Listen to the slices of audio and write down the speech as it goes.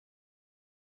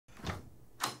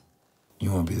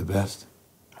You want to be the best?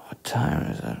 What time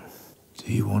is it?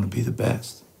 Do you want to be the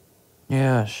best?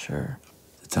 Yeah, sure.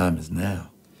 The time is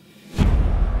now.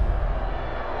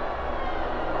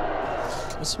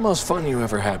 What's the most fun you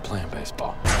ever had playing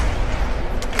baseball?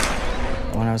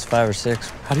 When I was 5 or 6.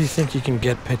 How do you think you can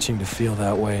get pitching to feel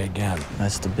that way again?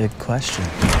 That's the big question.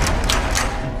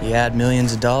 You add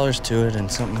millions of dollars to it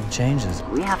and something changes.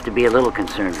 We have to be a little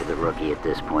concerned with the rookie at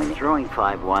this point. Throwing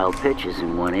 5 wild pitches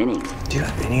in 1 inning. Do you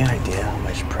have any idea how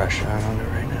much pressure I'm under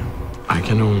right now? I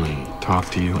can only talk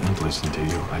to you and listen to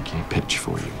you. I can't pitch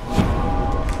for you.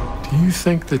 Do you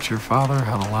think that your father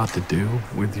had a lot to do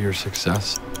with your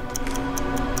success?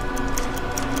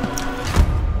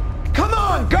 Come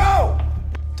on, go!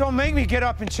 Don't make me get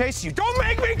up and chase you. Don't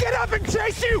make me get up and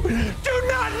chase you! Do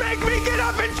not make me get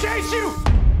up and chase you!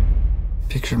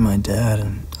 Picture my dad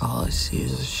and all I see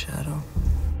is a shadow.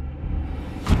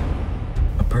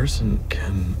 A person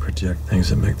can project things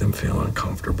that make them feel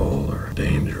uncomfortable or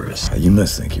dangerous. You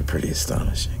must think you're pretty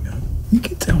astonishing, huh? You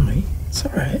can tell me. It's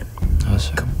all right. No,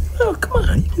 sir. Come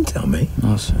on. You can tell me.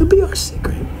 No, sir. It'll be our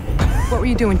secret. What were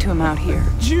you doing to him out here?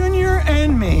 Junior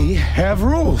and me have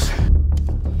rules.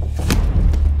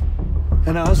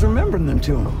 And I was remembering them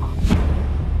to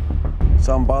him.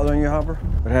 Something bothering you, Hopper?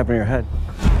 What happened to your head?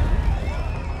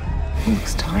 He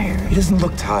looks tired. He doesn't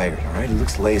look tired, all right? He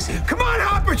looks lazy. Come on,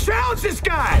 Hopper, challenge this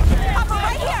guy! Hopper,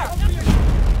 right here!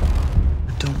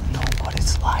 I don't know what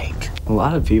it's like. A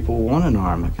lot of people want an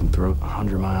arm that can throw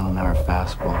 100-mile-an-hour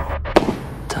fastball.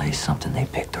 I'll tell you something, they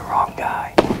picked the wrong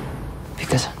guy.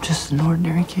 Because I'm just an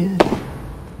ordinary kid.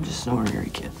 I'm just an ordinary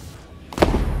kid.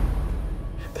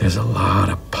 There's a lot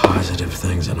of positive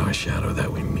things in our shadow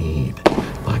that we need,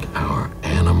 like our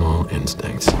animal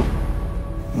instincts.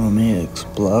 You want me to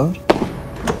explode?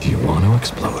 Do you want to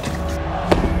explode?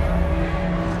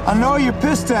 I know you're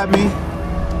pissed at me.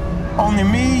 Only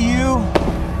me, you,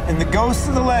 and the ghosts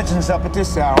of the legends up at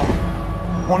this hour.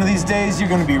 One of these days, you're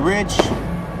gonna be rich.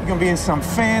 You're gonna be in some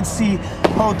fancy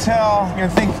hotel. You're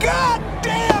gonna think, God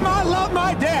damn, I love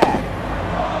my dad.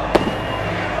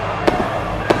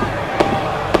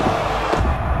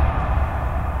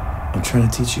 I'm trying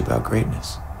to teach you about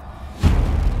greatness.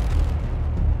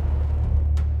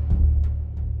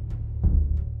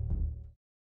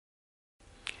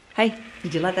 Hey,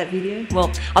 did you like that video?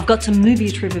 Well, I've got some movie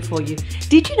trivia for you.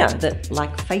 Did you know that,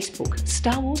 like Facebook,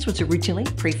 Star Wars was originally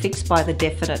prefixed by the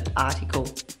definite article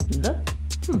the?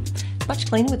 Much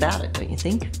cleaner without it, don't you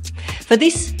think? For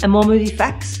this and more movie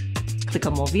facts, click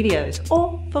on more videos,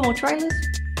 or for more trailers,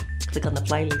 click on the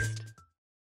playlist.